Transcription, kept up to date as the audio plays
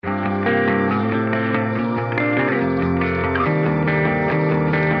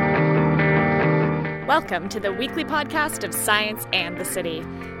Welcome to the weekly podcast of Science and the City,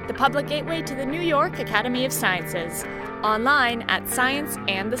 the public gateway to the New York Academy of Sciences, online at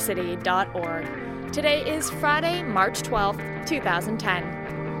scienceandthecity.org. Today is Friday, March 12th, 2010.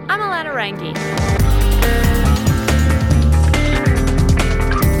 I'm Alana Rangi.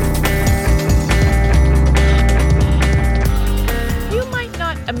 You might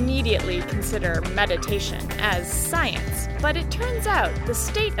not immediately consider meditation as science, but it turns out the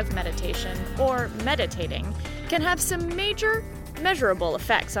state of meditation, or meditating, can have some major, measurable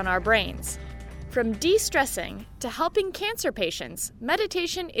effects on our brains. From de-stressing to helping cancer patients,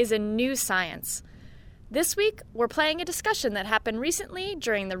 meditation is a new science. This week, we're playing a discussion that happened recently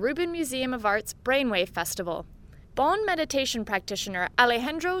during the Rubin Museum of Art's Brainwave Festival. Bonn meditation practitioner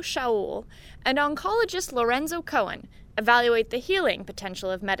Alejandro Chaoul and oncologist Lorenzo Cohen evaluate the healing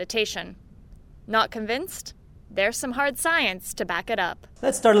potential of meditation. Not convinced? There's some hard science to back it up.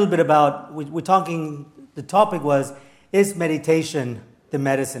 Let's start a little bit about, the topic was, is meditation the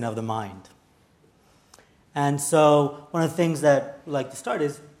medicine of the mind? And so one of the things that we like to start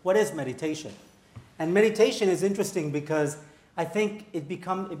is, what is meditation? And meditation is interesting because I think it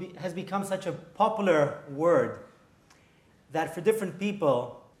has become such a popular word that for different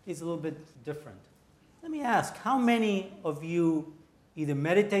people it's a little bit different. Let me ask, how many of you either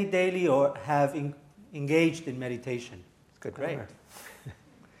meditate daily or have engaged in meditation? Good. Great. I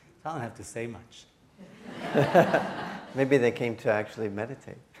don't have to say much. Maybe they came to actually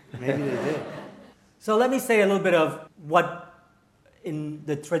meditate. Maybe they did. So let me say a little bit of what, in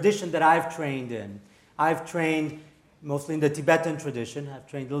the tradition that I've trained in. I've trained mostly in the Tibetan tradition. I've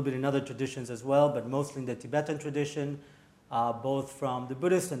trained a little bit in other traditions as well, but mostly in the Tibetan tradition, both from the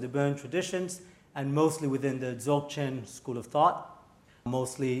Buddhist and the Burn traditions, and mostly within the Dzogchen school of thought.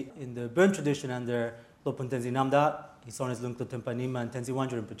 Mostly in the Burn tradition under Lopun Tenzin Namda, his son is Lungto Tenpa Nima and Tenzin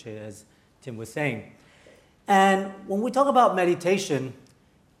Wangyur Rinpoche, as Tim was saying. And when we talk about meditation,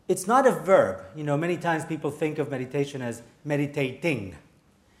 it's not a verb. Many times people think of meditation as meditating.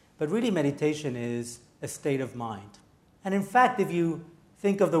 But really meditation is a state of mind. And in fact, if you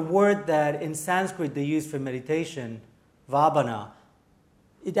think of the word that in Sanskrit they use for meditation, vabana,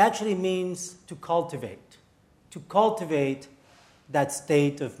 it actually means to cultivate that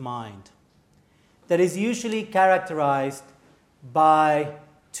state of mind that is usually characterized by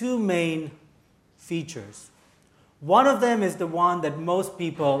two main features. One of them is the one that most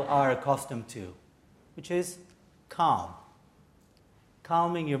people are accustomed to, which is calming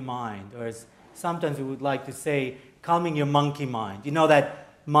your mind, or as sometimes we would like to say, calming your monkey mind. That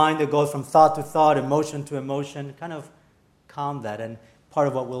mind that goes from thought to thought, emotion to emotion, kind of calm that. And part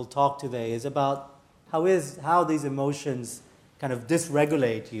of what we'll talk today is about how these emotions kind of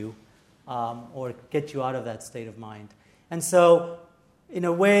dysregulate you or get you out of that state of mind. And so, in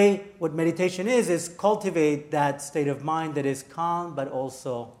a way, what meditation is cultivate that state of mind that is calm but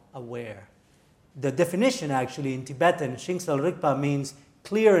also aware. The definition actually in Tibetan, Shingsal Rigpa, means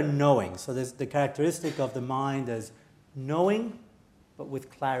clear and knowing. So there's the characteristic of the mind as knowing but with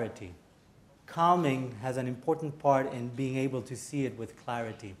clarity. Calming has an important part in being able to see it with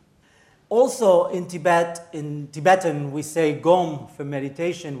clarity. Also in Tibetan we say gom for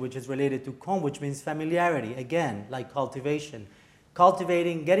meditation, which is related to kom, which means familiarity. Again, like cultivation.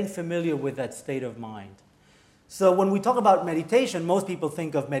 Cultivating, getting familiar with that state of mind. So when we talk about meditation, most people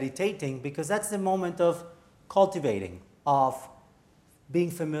think of meditating because that's the moment of cultivating, of being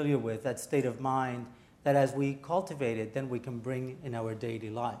familiar with that state of mind that as we cultivate it, then we can bring in our daily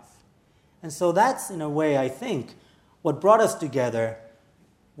life. And so that's, in a way, I think, what brought us together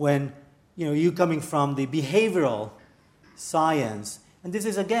when, you coming from the behavioral science, and this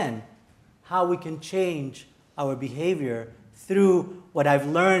is, again, how we can change our behavior through what I've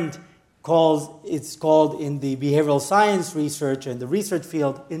learned it's called in the behavioral science research and the research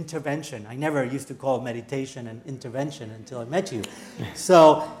field intervention. I never used to call meditation an intervention until I met you.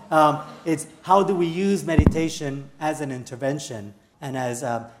 So it's how do we use meditation as an intervention? And as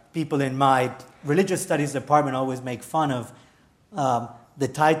people in my religious studies department always make fun of the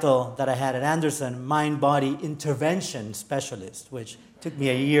title that I had at Anderson, Mind-Body Intervention Specialist, which took me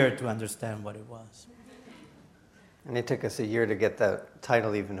a year to understand what it was. And it took us a year to get that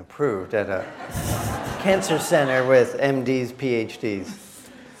title even approved at a cancer center with MDs, PhDs.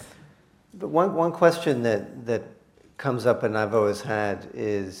 But one question that comes up and I've always had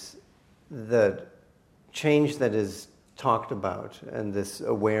is the change that is talked about and this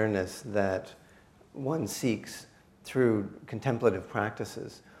awareness that one seeks through contemplative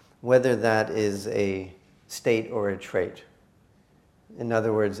practices, whether that is a state or a trait. In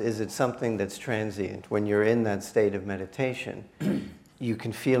other words, is it something that's transient? When you're in that state of meditation, you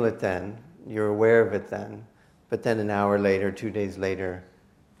can feel it then, you're aware of it then, but then an hour later, 2 days later,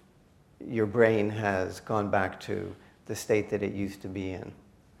 your brain has gone back to the state that it used to be in.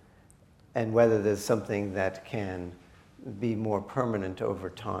 And whether there's something that can be more permanent over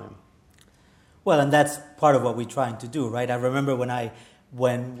time. Well, and that's part of what we're trying to do, right? I remember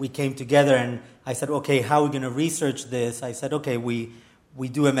when we came together and I said, okay, how are we going to research this? I said, okay, we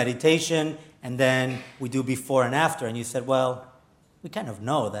do a meditation and then we do before and after. And you said, well, we kind of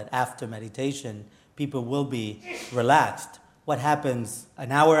know that after meditation, people will be relaxed. What happens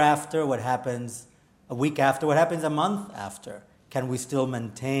an hour after? What happens a week after? What happens a month after? Can we still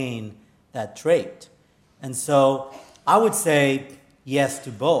maintain that trait? And so I would say yes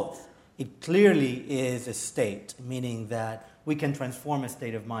to both. It clearly is a state, meaning that we can transform a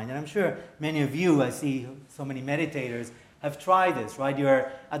state of mind. And I'm sure many of you, I see so many meditators, have tried this, right?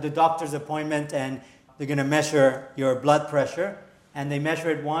 You're at the doctor's appointment and they're going to measure your blood pressure, and they measure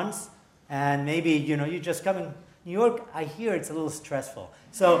it once, and maybe, you just come in New York, I hear it's a little stressful.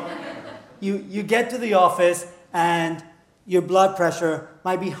 So you get to the office and your blood pressure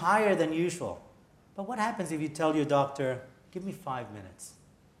might be higher than usual. But what happens if you tell your doctor, give me 5 minutes?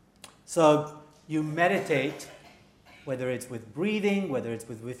 So you meditate, whether it's with breathing, whether it's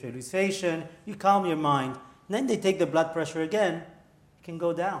with visualization, you calm your mind, and then they take the blood pressure again, it can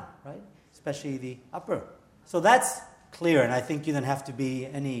go down, right? Especially the upper. So that's clear, and I think you don't have to be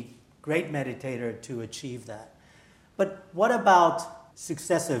any great meditator to achieve that. But what about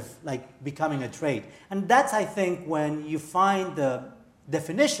successive, like becoming a trait? And that's, I think, when you find the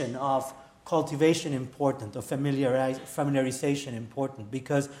definition of cultivation important, or familiarization important,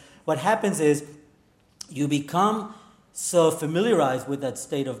 because what happens is you become so familiarized with that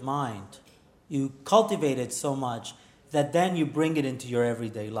state of mind, you cultivate it so much that then you bring it into your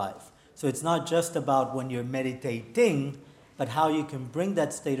everyday life. So it's not just about when you're meditating, but how you can bring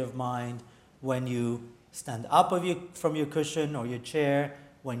that state of mind when you stand up from your cushion or your chair,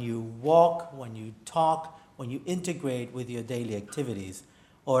 when you walk, when you talk, when you integrate with your daily activities.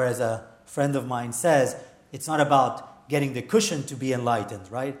 Or as a friend of mine says, it's not about getting the cushion to be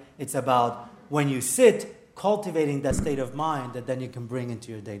enlightened, right? It's about when you sit, cultivating that state of mind that then you can bring into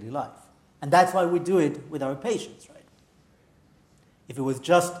your daily life. And that's why we do it with our patients, right? If it was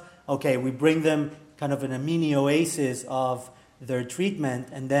just, okay, we bring them kind of in a mini oasis of their treatment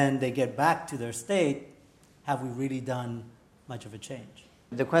and then they get back to their state, have we really done much of a change?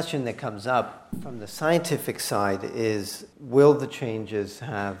 The question that comes up from the scientific side is, will the changes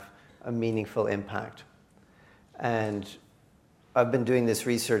have a meaningful impact? And I've been doing this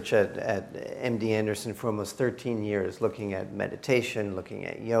research at MD Anderson for almost 13 years, looking at meditation, looking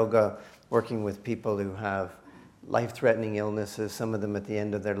at yoga, working with people who have life-threatening illnesses, some of them at the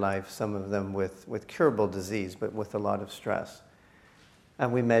end of their life, some of them with curable disease, but with a lot of stress.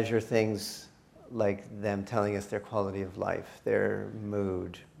 And we measure things like them telling us their quality of life, their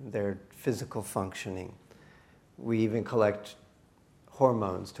mood, their physical functioning. We even collect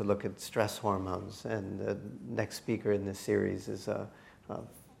hormones to look at stress hormones. And the next speaker in this series is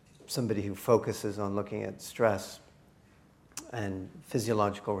somebody who focuses on looking at stress and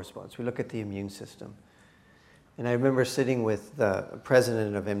physiological response. We look at the immune system. And I remember sitting with the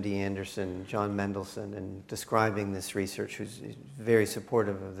president of MD Anderson, John Mendelsohn, and describing this research, who's very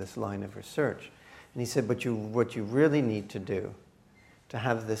supportive of this line of research. And he said, what you really need to do to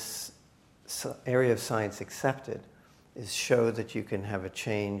have this area of science accepted is show that you can have a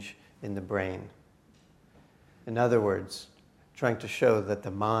change in the brain. In other words, trying to show that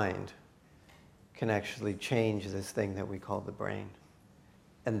the mind can actually change this thing that we call the brain.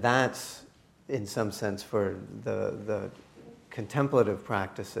 And that's, in some sense, for the contemplative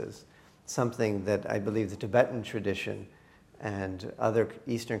practices, something that I believe the Tibetan tradition and other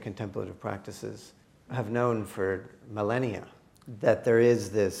Eastern contemplative practices have known for millennia, that there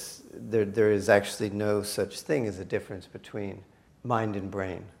is actually no such thing as a difference between mind and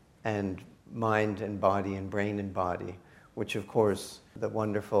brain, and mind and body and brain and body, which of course the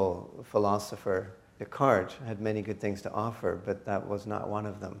wonderful philosopher Descartes had many good things to offer, but that was not one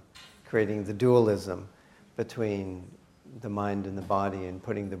of them, creating the dualism between the mind and the body and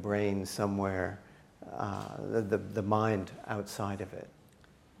putting the brain somewhere, the mind outside of it.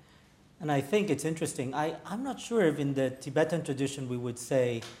 And I think it's interesting. I'm not sure if in the Tibetan tradition we would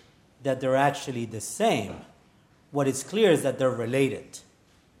say that they're actually the same. What is clear is that they're related.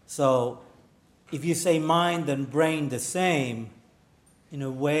 So if you say mind and brain the same, in a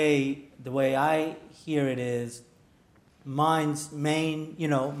way, the way I hear it is, mind's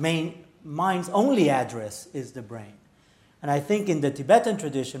only address is the brain. And I think in the Tibetan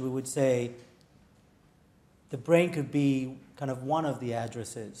tradition we would say the brain could be kind of one of the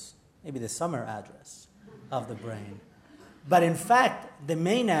addresses maybe the summer address of the brain. But in fact, the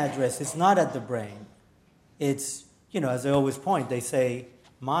main address is not at the brain. It's, as I always point, they say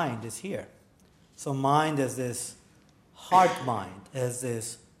mind is here. So mind is this heart mind, as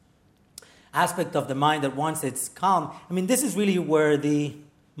this aspect of the mind that once it's calm, this is really where the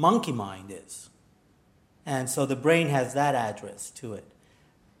monkey mind is. And so the brain has that address to it.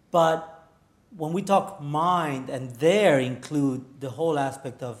 But when we talk mind, and there include the whole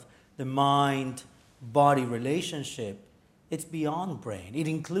aspect of the mind-body relationship, it's beyond brain. It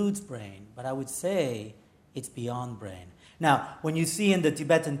includes brain, but I would say it's beyond brain. Now, when you see in the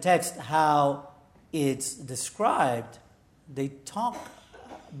Tibetan text how it's described, they talk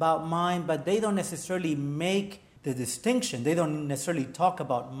about mind, but they don't necessarily make the distinction. They don't necessarily talk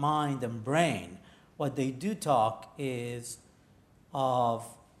about mind and brain. What they do talk is of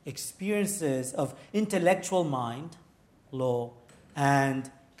experiences of intellectual mind, lo, and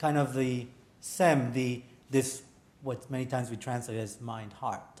kind of the sem, this what many times we translate as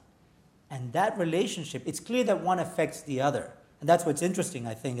mind-heart. And that relationship, it's clear that one affects the other. And that's what's interesting,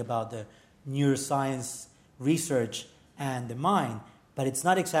 I think, about the neuroscience research and the mind. But it's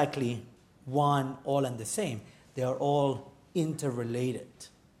not exactly one, all and the same. They are all interrelated.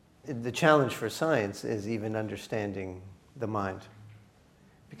 The challenge for science is even understanding the mind,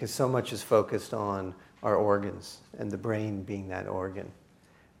 because so much is focused on our organs and the brain being that organ.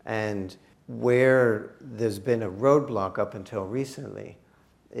 And where there's been a roadblock up until recently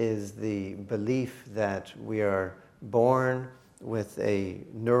is the belief that we are born with a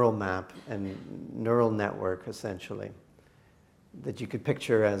neural map and neural network, essentially, that you could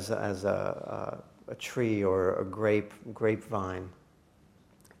picture as a tree or a grapevine.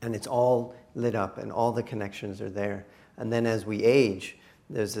 And it's all lit up and all the connections are there. And then as we age,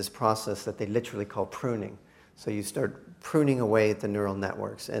 there's this process that they literally call pruning. So you start pruning away at the neural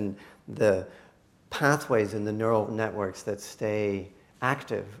networks. And the pathways in the neural networks that stay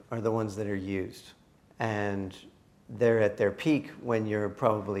active are the ones that are used. And they're at their peak when you're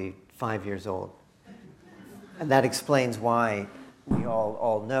probably 5 years old. And that explains why we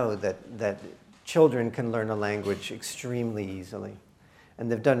all know that children can learn a language extremely easily.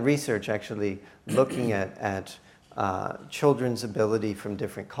 And they've done research actually looking at children's ability from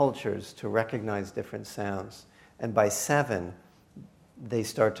different cultures to recognize different sounds. And by 7, they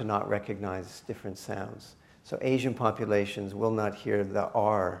start to not recognize different sounds. So Asian populations will not hear the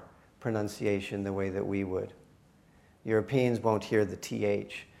R pronunciation the way that we would. Europeans won't hear the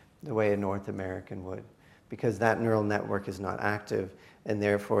TH the way a North American would, because that neural network is not active, and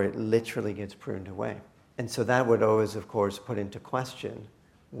therefore it literally gets pruned away. And so that would always, of course, put into question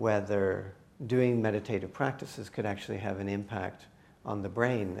whether doing meditative practices could actually have an impact on the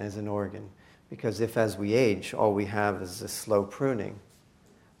brain as an organ. Because if, as we age, all we have is a slow pruning,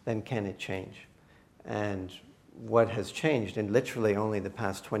 then can it change? And what has changed in literally only the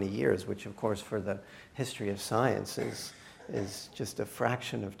past 20 years, which of course for the history of science is just a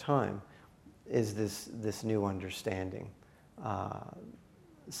fraction of time, is this new understanding,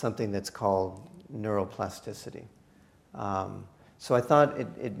 something that's called neuroplasticity. So I thought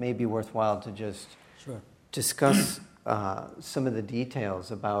it may be worthwhile to just discuss some of the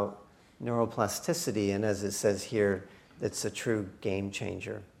details about neuroplasticity, and as it says here, it's a true game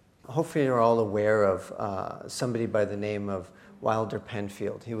changer. Hopefully you're all aware of somebody by the name of Wilder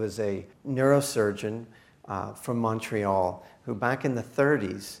Penfield. He was a neurosurgeon from Montreal who back in the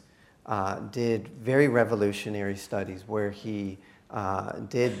 30s did very revolutionary studies where he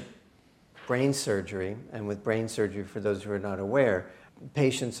did brain surgery. And with brain surgery, for those who are not aware,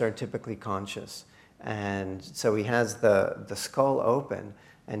 patients are typically conscious. And so he has the skull open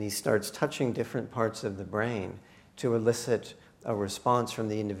and he starts touching different parts of the brain to elicit a response from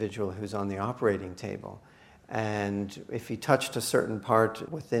the individual who's on the operating table. And if he touched a certain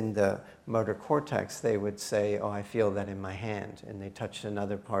part within the motor cortex, they would say, oh, I feel that in my hand. And they touched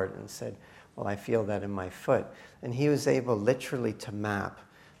another part and said, well, I feel that in my foot. And he was able literally to map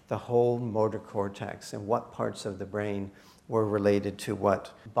the whole motor cortex and what parts of the brain were related to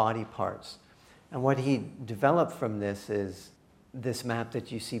what body parts. And what he developed from this is this map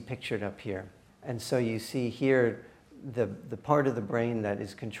that you see pictured up here. And so you see here the part of the brain that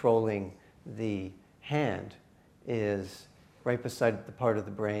is controlling the hand is right beside the part of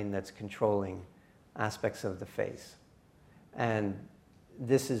the brain that's controlling aspects of the face. And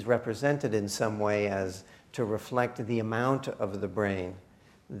this is represented in some way as to reflect the amount of the brain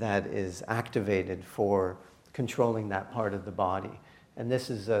that is activated for controlling that part of the body. And this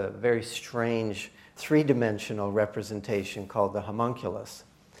is a very strange three-dimensional representation called the homunculus.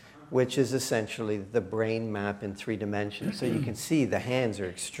 which is essentially the brain map in 3 dimensions. So you can see the hands are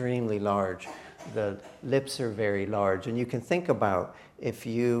extremely large, the lips are very large, and you can think about if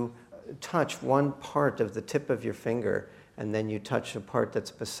you touch one part of the tip of your finger and then you touch the part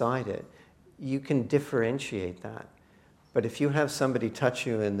that's beside it, you can differentiate that. But if you have somebody touch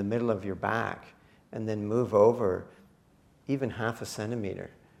you in the middle of your back and then move over even half a centimeter,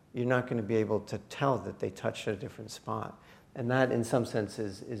 you're not going to be able to tell that they touched a different spot. And that, in some sense,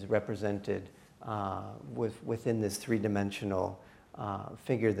 is represented within this 3-dimensional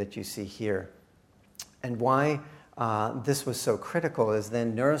figure that you see here. And why this was so critical is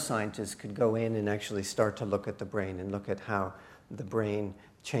then neuroscientists could go in and actually start to look at the brain and look at how the brain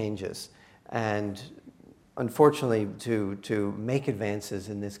changes. And unfortunately, to make advances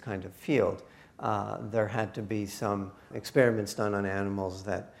in this kind of field, there had to be some experiments done on animals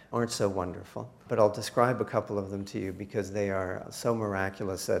that aren't so wonderful. But I'll describe a couple of them to you because they are so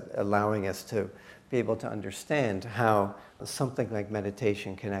miraculous at allowing us to be able to understand how something like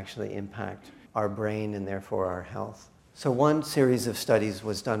meditation can actually impact our brain and therefore our health. So one series of studies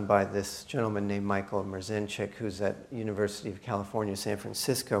was done by this gentleman named Michael Merzenchik, who's at University of California, San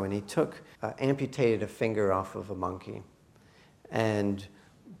Francisco, and he amputated a finger off of a monkey. And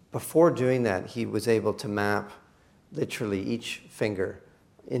before doing that, he was able to map literally each finger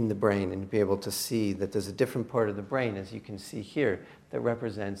in the brain and be able to see that there's a different part of the brain, as you can see here, that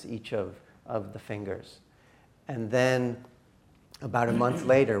represents each of the fingers. And then about a month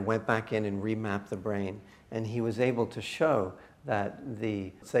later, went back in and remapped the brain. And he was able to show that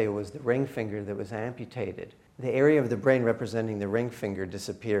say it was the ring finger that was amputated. The area of the brain representing the ring finger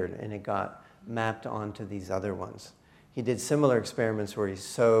disappeared and it got mapped onto these other ones. He did similar experiments where he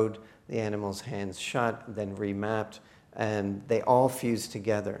sewed the animal's hands shut, then remapped, and they all fused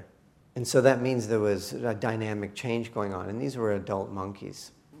together. And so that means there was a dynamic change going on, and these were adult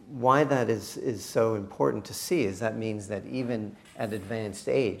monkeys. Why that is so important to see is that means that even at advanced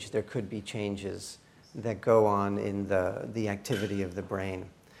age, there could be changes that go on in the activity of the brain.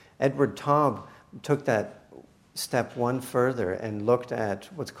 Edward Taub took that step one further and looked at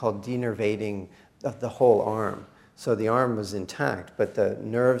what's called denervating of the whole arm. So the arm was intact, but the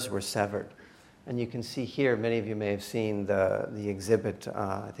nerves were severed. And you can see here, many of you may have seen the exhibit,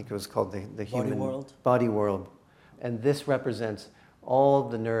 I think it was called the Human Body World. And this represents all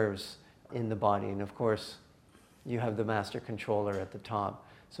the nerves in the body. And of course, you have the master controller at the top.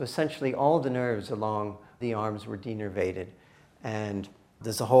 So essentially, all the nerves along the arms were denervated. And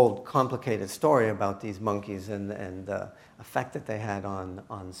there's a whole complicated story about these monkeys and the effect that they had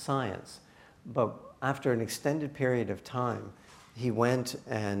on science. But after an extended period of time, he went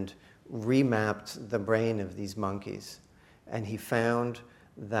and remapped the brain of these monkeys. And he found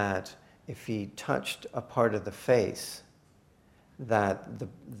that if he touched a part of the face, that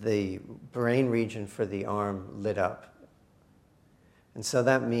the brain region for the arm lit up. And so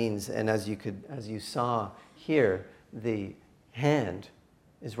that means, and as you saw here, the hand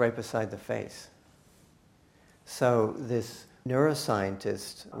is right beside the face. So this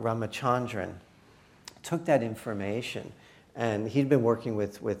neuroscientist, Ramachandran, took that information, and he'd been working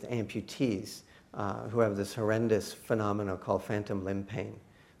with amputees who have this horrendous phenomenon called phantom limb pain.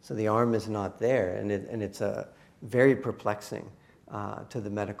 So the arm is not there, and it's very perplexing to the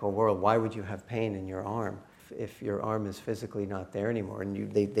medical world. Why would you have pain in your arm if your arm is physically not there anymore?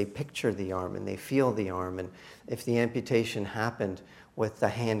 And they picture the arm and they feel the arm. And if the amputation happened with the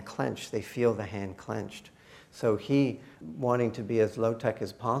hand clenched, they feel the hand clenched. So he, wanting to be as low-tech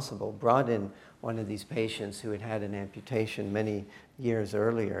as possible, brought in one of these patients who had had an amputation many years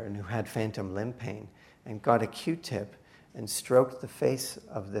earlier and who had phantom limb pain, and got a Q-tip and stroked the face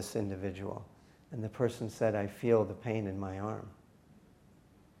of this individual. And the person said, "I feel the pain in my arm.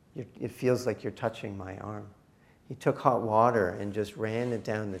 It feels like you're touching my arm." He took hot water and just ran it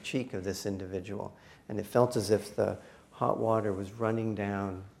down the cheek of this individual, and it felt as if the hot water was running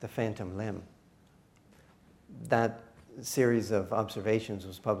down the phantom limb. That series of observations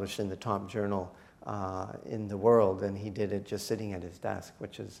was published in the top journal in the world, and he did it just sitting at his desk,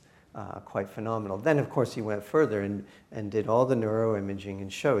 which is quite phenomenal. Then, of course, he went further and did all the neuroimaging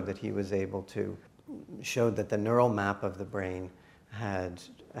and showed that he was able to show that the neural map of the brain had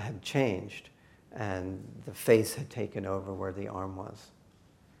changed, and the face had taken over where the arm was.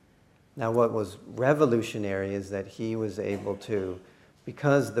 Now, what was revolutionary is that he was able to,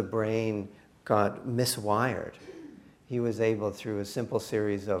 because the brain got miswired, he was able, through a simple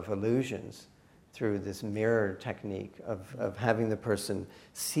series of illusions, through this mirror technique of having the person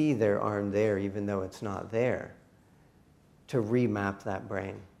see their arm there even though it's not there, to remap that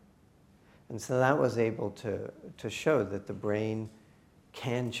brain. And so that was able to show that the brain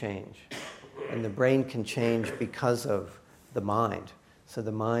can change. And the brain can change because of the mind. So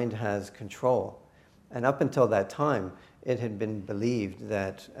the mind has control. And up until that time, it had been believed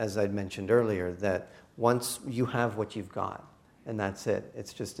that, as I'd mentioned earlier, that once you have what you've got, and that's it,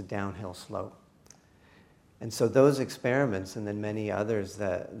 it's just a downhill slope. And so those experiments, and then many others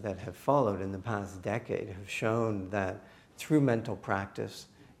that have followed in the past decade, have shown that through mental practice,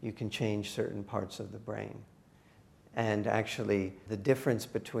 you can change certain parts of the brain. And actually, the difference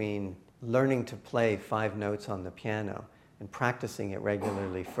between learning to play 5 notes on the piano and practicing it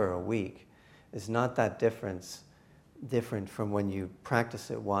regularly for a week is not that different from when you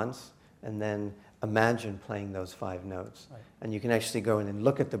practice it once and then imagine playing those 5 notes. Right. And you can actually go in and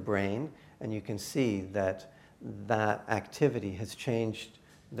look at the brain, and you can see that that activity has changed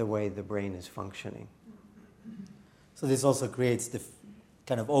the way the brain is functioning. So this also creates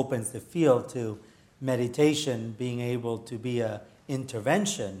kind of opens the field to meditation being able to be an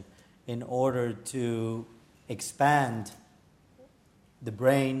intervention in order to expand the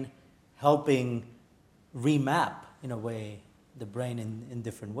brain, helping remap, in a way, the brain in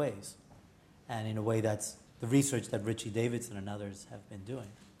different ways. And in a way, that's the research that Richie Davidson and others have been doing.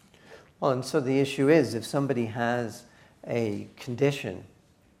 Well, and so the issue is, if somebody has a condition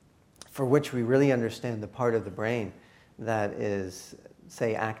for which we really understand the part of the brain that is,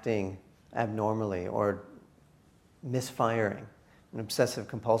 say, acting abnormally or misfiring, an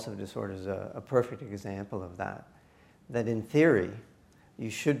obsessive-compulsive disorder is a perfect example of that, that in theory, you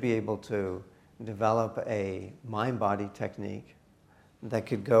should be able to develop a mind-body technique that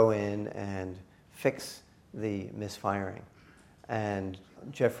could go in and fix the misfiring. And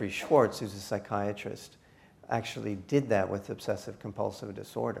Jeffrey Schwartz, who's a psychiatrist, actually did that with obsessive-compulsive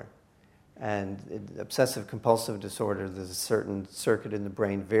disorder. And obsessive-compulsive disorder, there's a certain circuit in the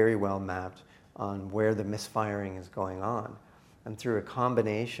brain very well mapped on where the misfiring is going on. And through a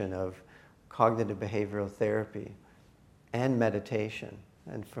combination of cognitive behavioral therapy and meditation,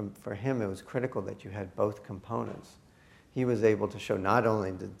 and for him it was critical that you had both components, he was able to show not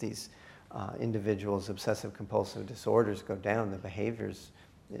only did these individuals' obsessive-compulsive disorders go down, the behaviors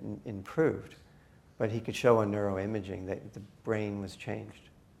improved, but he could show on neuroimaging that the brain was changed,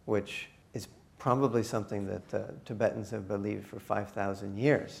 which is probably something that Tibetans have believed for 5,000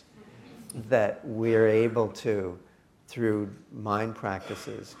 years, that we're able to, through mind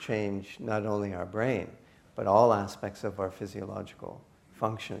practices, change not only our brain, but all aspects of our physiological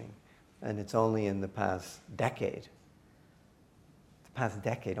functioning. And it's only in the past decade,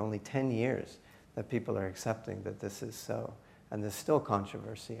 only 10 years, that people are accepting that this is so. And there's still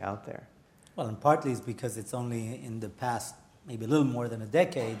controversy out there. Well, and partly it's because it's only in the past, maybe a little more than a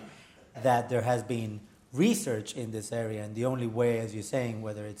decade, that there has been research in this area. And the only way, as you're saying,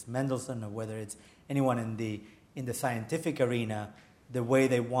 whether it's Mendelssohn or whether it's anyone in the scientific arena, the way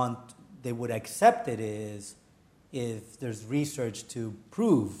they would accept it is if there's research to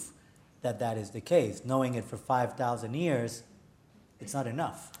prove that that is the case. Knowing it for 5,000 years, it's not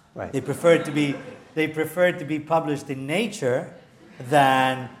enough. Right. They prefer to be published in Nature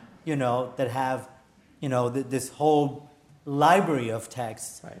than, that have, this whole library of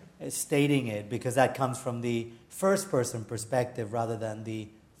texts stating it, because that comes from the first-person perspective rather than the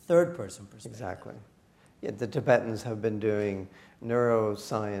third-person perspective. Exactly. Yeah, the Tibetans have been doing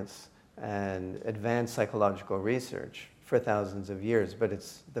neuroscience and advanced psychological research for thousands of years, but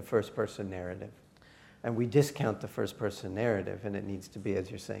it's the first-person narrative. And we discount the first-person narrative, and it needs to be, as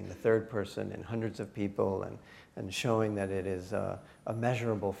you're saying, the third person and hundreds of people, and showing that it is a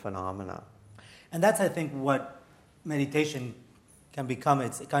measurable phenomena. And that's, I think, what meditation can become.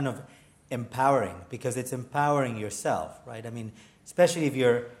 It's kind of empowering, because it's empowering yourself, right? I mean, especially if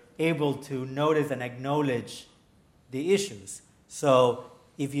you're able to notice and acknowledge the issues. So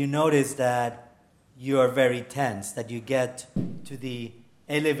if you notice that you're very tense, that you get to the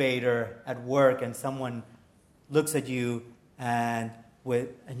elevator at work and someone looks at you and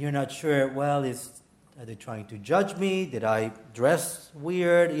you're not sure, well, are they trying to judge me? Did I dress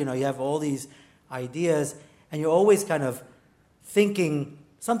weird? You have all these ideas, and you're always kind of thinking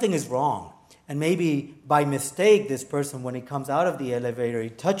something is wrong. And maybe by mistake, this person, when he comes out of the elevator, he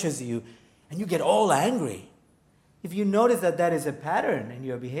touches you, and you get all angry. If you notice that that is a pattern in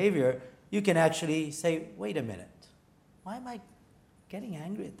your behavior, you can actually say, wait a minute, why am I getting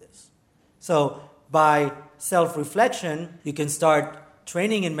angry at this? So by self-reflection, you can start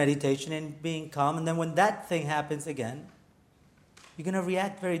training in meditation and being calm, and then when that thing happens again, you're going to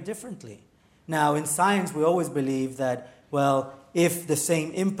react very differently. Now, in science, we always believe that, well, if the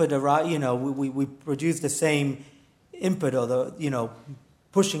same input we produce the same input, or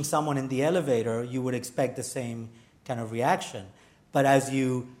pushing someone in the elevator, you would expect the same kind of reaction. But as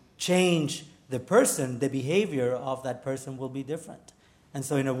you change the person, the behavior of that person will be different. And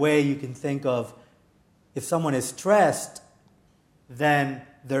so in a way you can think of, if someone is stressed, then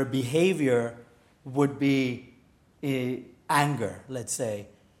their behavior would be anger, let's say.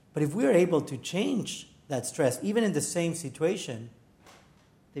 But if we're able to change that stress, even in the same situation,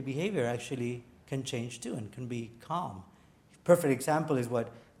 the behavior actually can change too and can be calm. Perfect example is what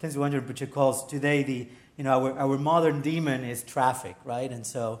Tenzin Wangyal calls today our modern demon is traffic, right? And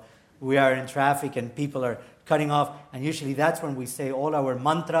so we are in traffic and people are cutting off, and usually that's when we say all our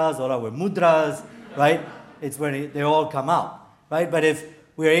mantras, all our mudras, right? It's when they all come out, right? But if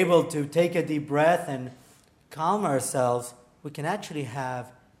we're able to take a deep breath and calm ourselves, we can actually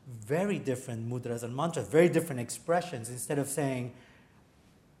have very different mudras and mantras, very different expressions. Instead of saying,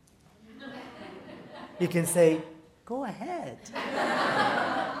 you can say, go ahead.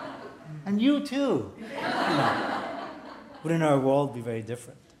 And you too. Wouldn't our world be very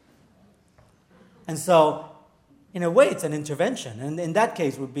different? And so, in a way, it's an intervention. And in that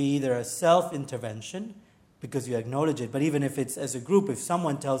case, would be either a self-intervention, because you acknowledge it, but even if it's as a group, if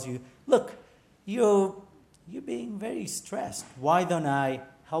someone tells you, look, you're being very stressed, why don't I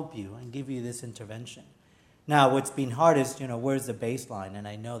help you and give you this intervention? Now, what's been hard is, where's the baseline? And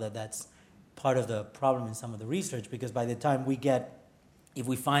I know that that's part of the problem in some of the research, because by the time if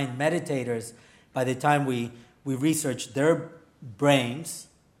we find meditators, by the time we research their brains,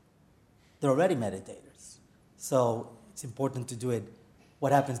 they're already meditators. So it's important to do it,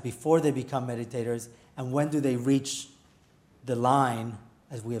 what happens before they become meditators, and when do they reach the line,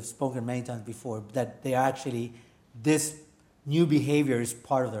 as we have spoken many times before, that they are actually, this new behavior is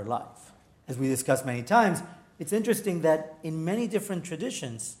part of their life. As we discussed many times, it's interesting that in many different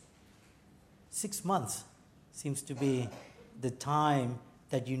traditions, 6 months seems to be the time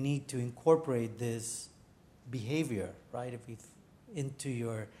that you need to incorporate this behavior, right, into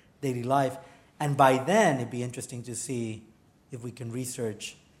your daily life. And by then, it'd be interesting to see if we can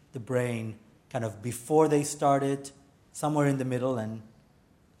research the brain kind of before they started, somewhere in the middle, and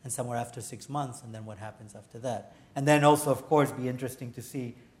somewhere after 6 months, and then what happens after that. And then also, of course, be interesting to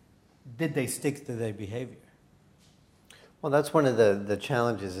see, did they stick to their behavior? Well, that's one of the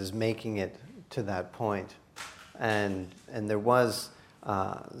challenges, is making it to that point. And there was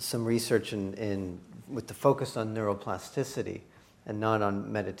some research with the focus on neuroplasticity and not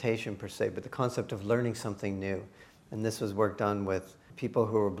on meditation per se, but the concept of learning something new. And this was work done with people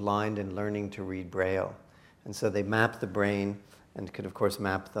who were blind and learning to read Braille. And so they mapped the brain and could, of course,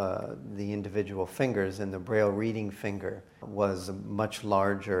 map the individual fingers, and the Braille reading finger was a much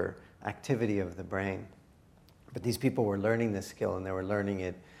larger activity of the brain. But these people were learning this skill, and they were learning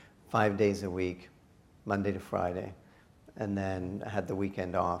it 5 days a week, Monday to Friday, and then had the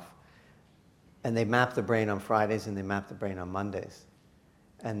weekend off. And they mapped the brain on Fridays and they mapped the brain on Mondays.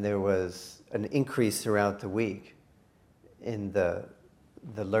 And there was an increase throughout the week in the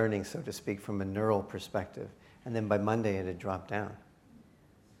learning, so to speak, from a neural perspective. And then by Monday it had dropped down.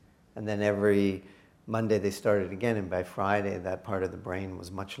 And then every Monday they started again, and by Friday that part of the brain was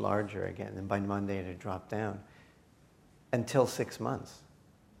much larger again. And by Monday it had dropped down until 6 months.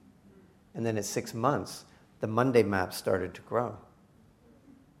 And then at 6 months, the Monday map started to grow.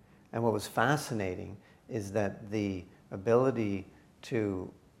 And what was fascinating is that the ability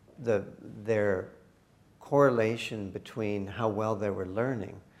to, their correlation between how well they were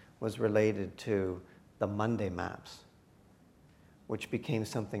learning was related to the Monday maps, which became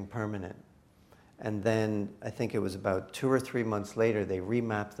something permanent. And then I think it was about 2 or 3 months later, they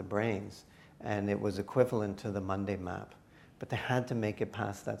remapped the brains, and it was equivalent to the Monday map. But they had to make it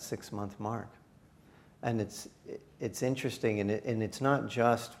past that 6-month mark. And it's interesting, and it's not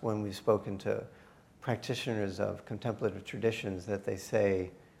just when we've spoken to practitioners of contemplative traditions that they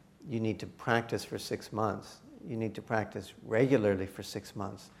say, you need to practice for 6 months. You need to practice regularly for 6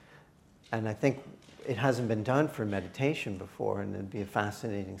 months. And I think it hasn't been done for meditation before, and it'd be a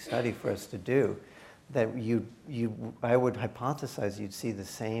fascinating study for us to do, that I would hypothesize you'd see the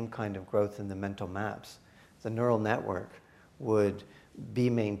same kind of growth in the mental maps. The neural network would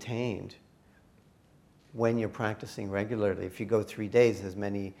be maintained when you're practicing regularly. If you go 3 days, as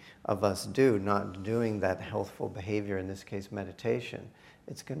many of us do, not doing that healthful behavior, in this case meditation,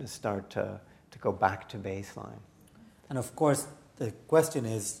 it's going to start to go back to baseline. And of course, the question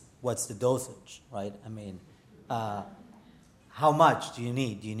is, what's the dosage, right? I mean, how much do you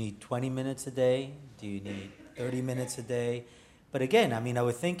need? Do you need 20 minutes a day? Do you need 30 minutes a day? But again, I mean, I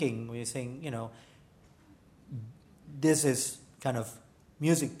was thinking, we were saying, this is kind of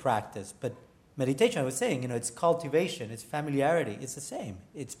music practice, but meditation, I was saying, it's cultivation, it's familiarity, it's the same.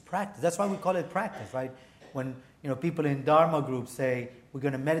 It's practice. That's why we call it practice, right? when people in Dharma groups say we're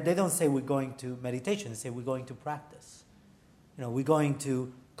going to meditate, they don't say we're going to meditation. They say we're going to practice. We're going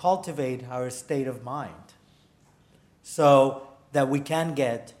to cultivate our state of mind so that we can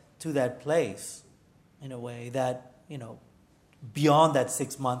get to that place in a way that, beyond that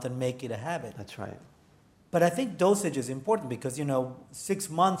 6 months and make it a habit. That's right. But I think dosage is important because, 6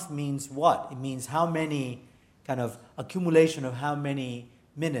 months means what? It means how many kind of accumulation of how many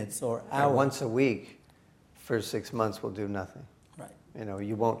minutes or hours. Once a week for 6 months will do nothing. Right.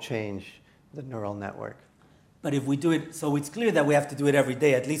 You won't change the neural network. But if we do it, so it's clear that we have to do it every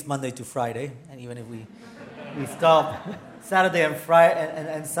day, at least Monday to Friday. And even if we stop Saturday and Friday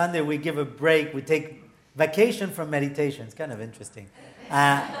and Sunday, we give a break. We take vacation from meditation. It's kind of interesting.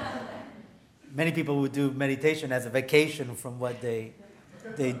 Many people would do meditation as a vacation from what they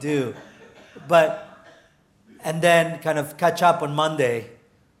do. And then kind of catch up on Monday,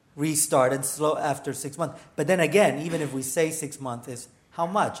 restart, and slow after 6 months. But then again, even if we say 6 months, is how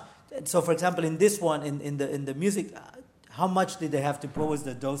much? So, for example, in this one, in the music, how much did they have to? What was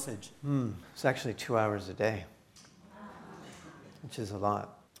the dosage? It's actually 2 hours a day, which is a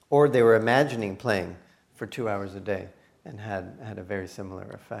lot. Or they were imagining playing for 2 hours a day and had a very similar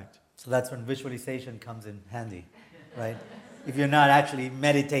effect. So that's when visualization comes in handy, right? If you're not actually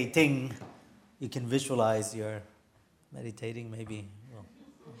meditating, you can visualize you're meditating, maybe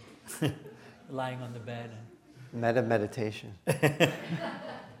lying on the bed. Meditation.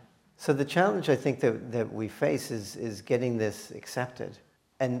 So the challenge I think that we face is getting this accepted.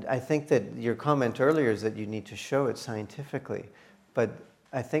 And I think that your comment earlier is that you need to show it scientifically. But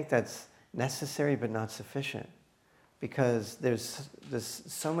I think that's necessary but not sufficient. Because there's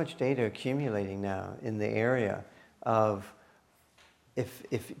so much data accumulating now in the area of,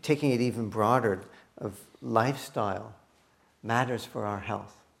 if taking it even broader, of lifestyle matters for our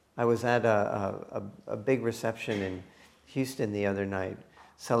health. I was at a big reception in Houston the other night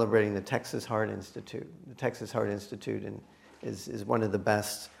celebrating the Texas Heart Institute. The Texas Heart Institute is one of the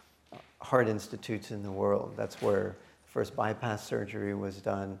best heart institutes in the world. That's where the first bypass surgery was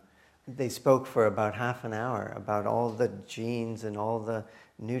done. They spoke for about half an hour about all the genes and all the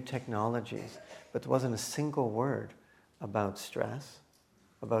new technologies, but there wasn't a single word about stress,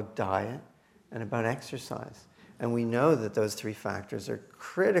 about diet, and about exercise. And we know that those three factors are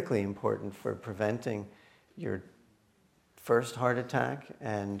critically important for preventing your first heart attack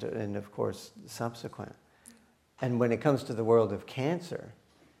and of course, subsequent. And when it comes to the world of cancer,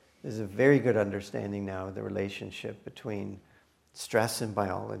 there's a very good understanding now of the relationship between stress and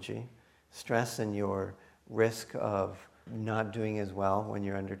biology, stress and your risk of not doing as well when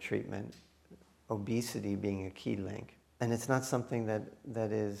you're under treatment, obesity being a key link. And it's not something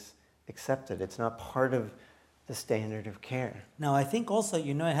that is accepted. It's not part of the standard of care. Now, I think also,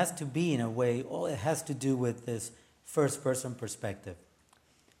 it has to be, in a way, it has to do with this first-person perspective.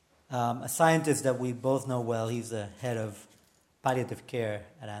 A scientist that we both know well, he's the head of palliative care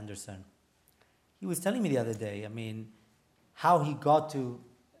at Anderson. He was telling me the other day, how he got to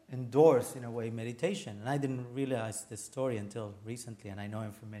endorse, in a way, meditation. And I didn't realize this story until recently, and I know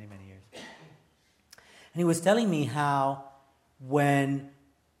him for many, many years. And he was telling me how when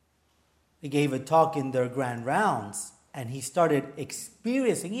he gave a talk in their grand rounds, and he started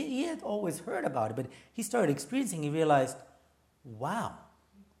experiencing, he had always heard about it, but he started experiencing, he realized, wow,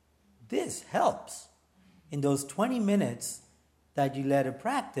 this helps. In those 20 minutes that you let it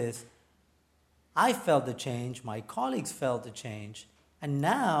practice, I felt the change, my colleagues felt the change, and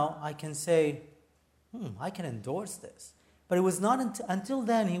now I can say, I can endorse this. But it was not until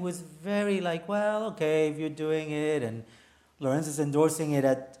then he was very well, okay, if you're doing it, and Lorenzo is endorsing it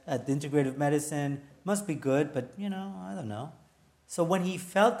at the integrative medicine, must be good, but, I don't know. So when he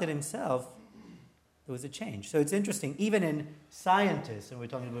felt it himself, there was a change. So it's interesting, even in scientists, and we're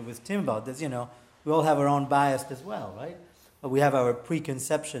talking with Tim about this, we all have our own bias as well, right? But we have our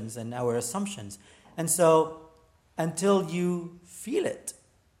preconceptions and our assumptions. And so until you feel it,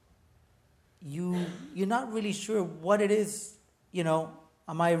 you're not really sure what it is,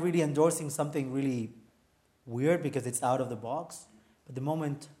 am I really endorsing something really weird because it's out of the box? But the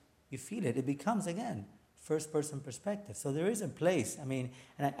moment you feel it, it becomes, again, first-person perspective. So there is a place,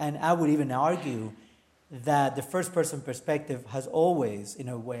 and I would even argue that the first-person perspective has always, in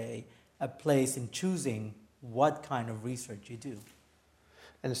a way, a place in choosing what kind of research you do.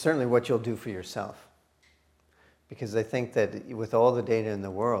 And certainly what you'll do for yourself. Because I think that with all the data in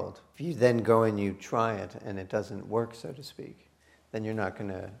the world, if you then go and you try it and it doesn't work, so to speak, then you're not going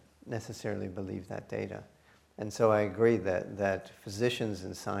to necessarily believe that data. And so I agree that physicians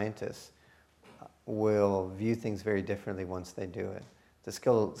and scientists will view things very differently once they do it. There's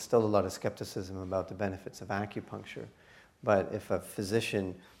still a lot of skepticism about the benefits of acupuncture. But if a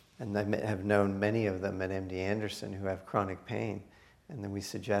physician, and I have known many of them at MD Anderson who have chronic pain, and then we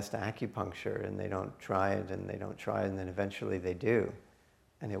suggest acupuncture, and they don't try it, and they don't try it, and then eventually they do,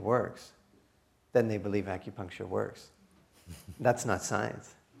 and it works, then they believe acupuncture works. That's not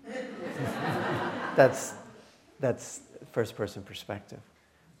science. That's first-person perspective.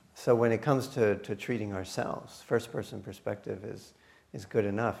 So when it comes to treating ourselves, first-person perspective is good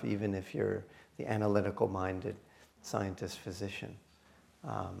enough, even if you're the analytical-minded scientist physician.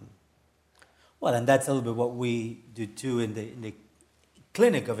 Well, and that's a little bit what we do too in the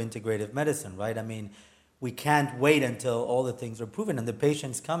clinic of integrative medicine, right? I mean, we can't wait until all the things are proven, and the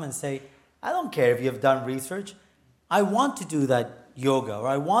patients come and say, I don't care if you've done research. I want to do that yoga, or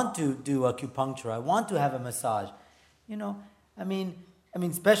I want to do acupuncture. I want to have a massage. I mean,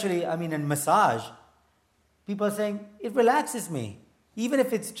 especially, in massage, people are saying, it relaxes me. Even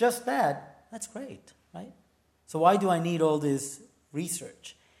if it's just that, that's great, right? So why do I need all this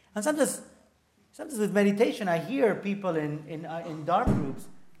research? And sometimes with meditation, I hear people in Dharma groups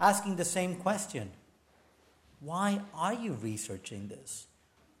asking the same question. Why are you researching this?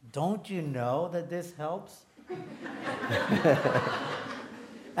 Don't you know that this helps?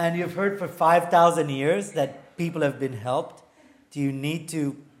 And you've heard for 5,000 years that people have been helped. Do you need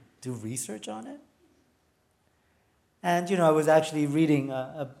to do research on it? And, I was actually reading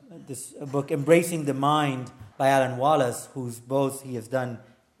a book, Embracing the Mind, by Alan Wallace, he has done,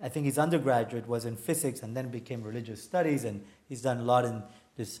 I think his undergraduate was in physics and then became religious studies, and he's done a lot in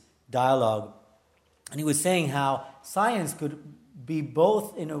this dialogue. And he was saying how science could be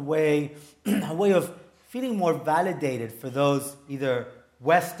both, in a way of feeling more validated for those either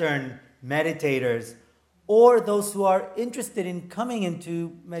Western meditators or those who are interested in coming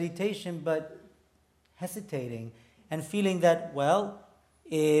into meditation but hesitating and feeling that, well,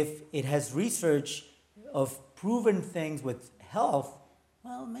 if it has research of proven things with health,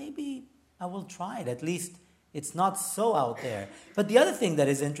 well, maybe I will try it. At least it's not so out there. But the other thing that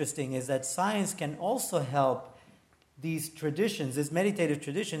is interesting is that science can also help these traditions, these meditative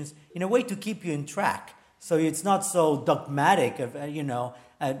traditions, in a way to keep you in track. So it's not so dogmatic of,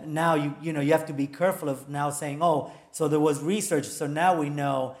 now you have to be careful of now saying, oh, so there was research, so now we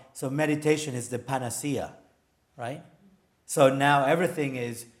know, so meditation is the panacea, right? So now everything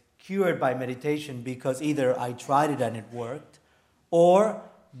is cured by meditation because either I tried it and it worked, or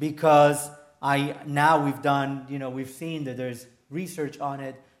because we've seen that there's research on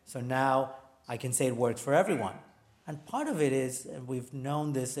it, so now I can say it works for everyone. And part of it is, and we've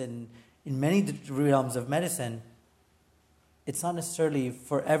known this in many realms of medicine, it's not necessarily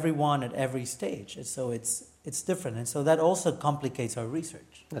for everyone at every stage. And so it's different. And so that also complicates our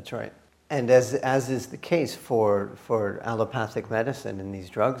research. That's right. And as is the case for allopathic medicine and these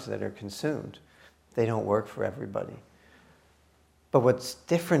drugs that are consumed, they don't work for everybody. But what's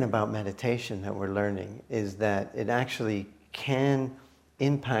different about meditation that we're learning is that it actually can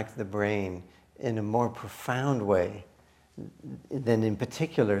impact the brain in a more profound way than, in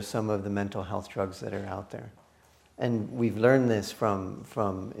particular, some of the mental health drugs that are out there. And we've learned this from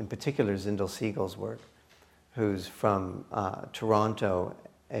in particular, Zindel Siegel's work, who's from Toronto,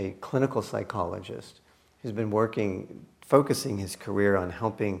 a clinical psychologist who's been focusing his career on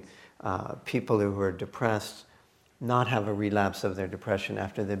helping people who are depressed not have a relapse of their depression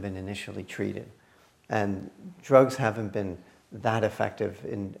after they've been initially treated. And drugs haven't been that effective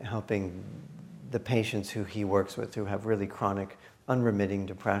in helping the patients who he works with who have really chronic, unremitting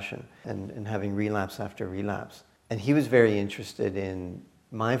depression and having relapse after relapse. And he was very interested in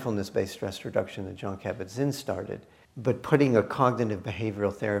mindfulness-based stress reduction that John Kabat-Zinn started, but putting a cognitive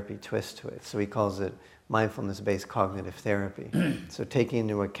behavioral therapy twist to it. So he calls it mindfulness-based cognitive therapy. So taking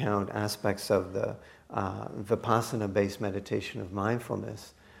into account aspects of the Vipassana-based meditation of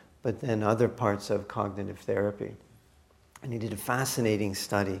mindfulness, but then other parts of cognitive therapy. And he did a fascinating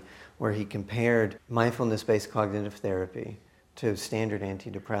study where he compared mindfulness-based cognitive therapy to standard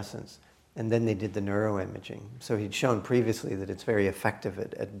antidepressants. And then they did the neuroimaging. So he'd shown previously that it's very effective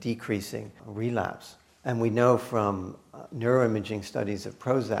at decreasing relapse. And we know from neuroimaging studies of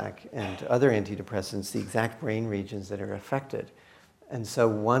Prozac and other antidepressants the exact brain regions that are affected. And so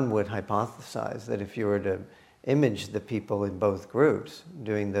one would hypothesize that if you were to image the people in both groups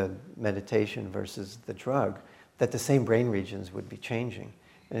doing the meditation versus the drug, that the same brain regions would be changing.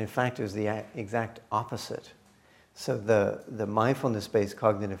 And in fact, it was the exact opposite. So the mindfulness-based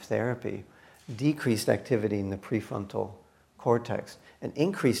cognitive therapy decreased activity in the prefrontal cortex and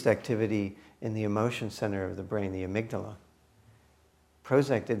increased activity in the emotion center of the brain, the amygdala.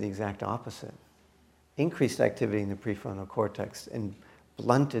 Prozac did the exact opposite. Increased activity in the prefrontal cortex and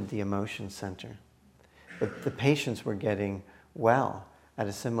blunted the emotion center. But the patients were getting well at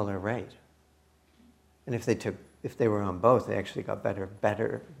a similar rate. And if they were on both, they actually got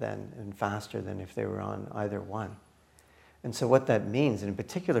better than and faster than if they were on either one. And so what that means, and in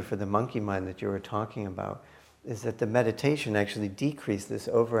particular for the monkey mind that you were talking about, is that the meditation actually decreased this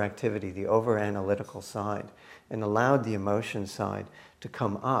overactivity, the over-analytical side, and allowed the emotion side to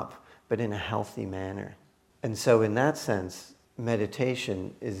come up, but in a healthy manner. And so in that sense,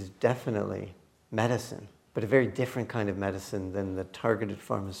 meditation is definitely medicine, but a very different kind of medicine than the targeted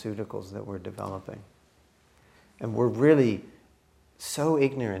pharmaceuticals that we're developing. And we're really so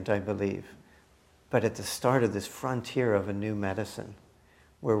ignorant, I believe, but at the start of this frontier of a new medicine,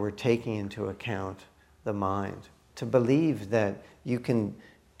 where we're taking into account the mind, to believe that you can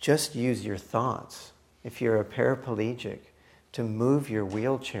just use your thoughts, if you're a paraplegic, to move your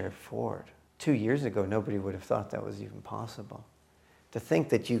wheelchair forward. 2 years ago, nobody would have thought that was even possible. To think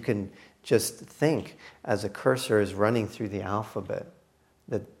that you can just think as a cursor is running through the alphabet,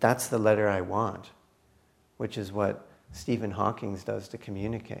 that's the letter I want, which is what Stephen Hawking does to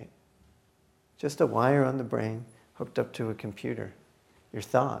communicate. Just a wire on the brain hooked up to a computer. Your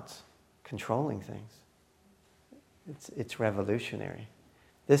thoughts, controlling things. It's revolutionary.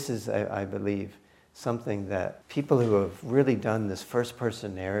 This is, I believe, something that people who have really done this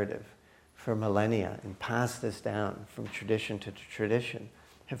first-person narrative for millennia and passed this down from tradition to tradition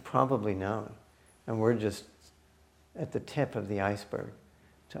have probably known. And we're just at the tip of the iceberg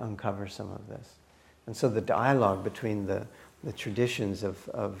to uncover some of this. And so the dialogue between the traditions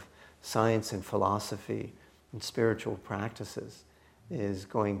of science and philosophy and spiritual practices is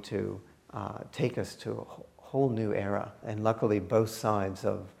going to take us to a whole new era. And luckily, both sides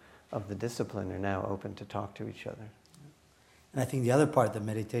of the discipline are now open to talk to each other. And I think the other part that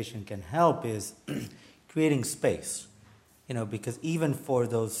meditation can help is creating space. Because even for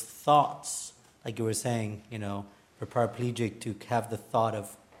those thoughts, like you were saying, for paraplegic to have the thought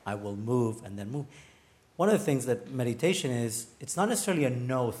of, I will move and then move. One of the things that meditation is, it's not necessarily a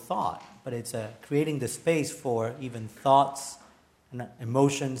no thought, but it's creating the space for even thoughts and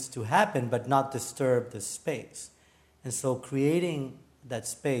emotions to happen, but not disturb the space. And so creating that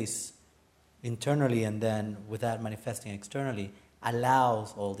space internally and then without manifesting externally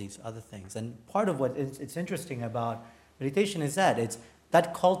allows all these other things. And part of what it's interesting about meditation is that it's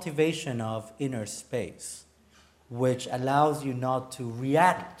that cultivation of inner space, which allows you not to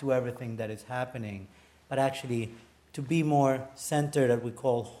react to everything that is happening, but actually to be more centered at what we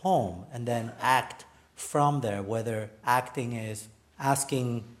call home, and then act from there, whether acting is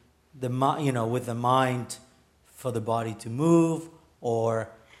asking with the mind for the body to move, or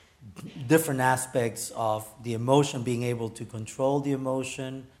different aspects of the emotion, being able to control the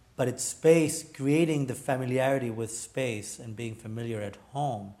emotion. But it's space, creating the familiarity with space and being familiar at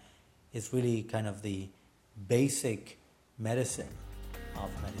home is really kind of the basic medicine of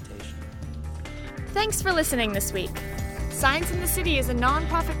meditation. Thanks for listening this week. Science in the City is a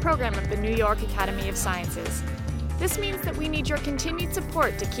nonprofit program of the New York Academy of Sciences. This means that we need your continued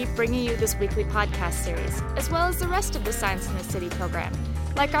support to keep bringing you this weekly podcast series, as well as the rest of the Science in the City program,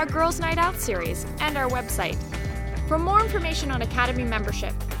 like our Girls' Night Out series and our website. For more information on Academy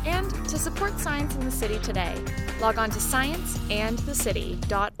membership and to support Science in the City today, log on to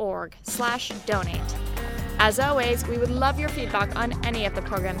scienceandthecity.org/donate. As always, we would love your feedback on any of the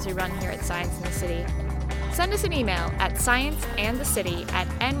programs we run here at Science in the City. Send us an email at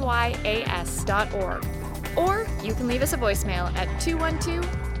scienceandthecity@nyas.org. Or you can leave us a voicemail at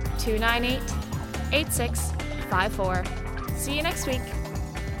 212-298-8654. See you next week.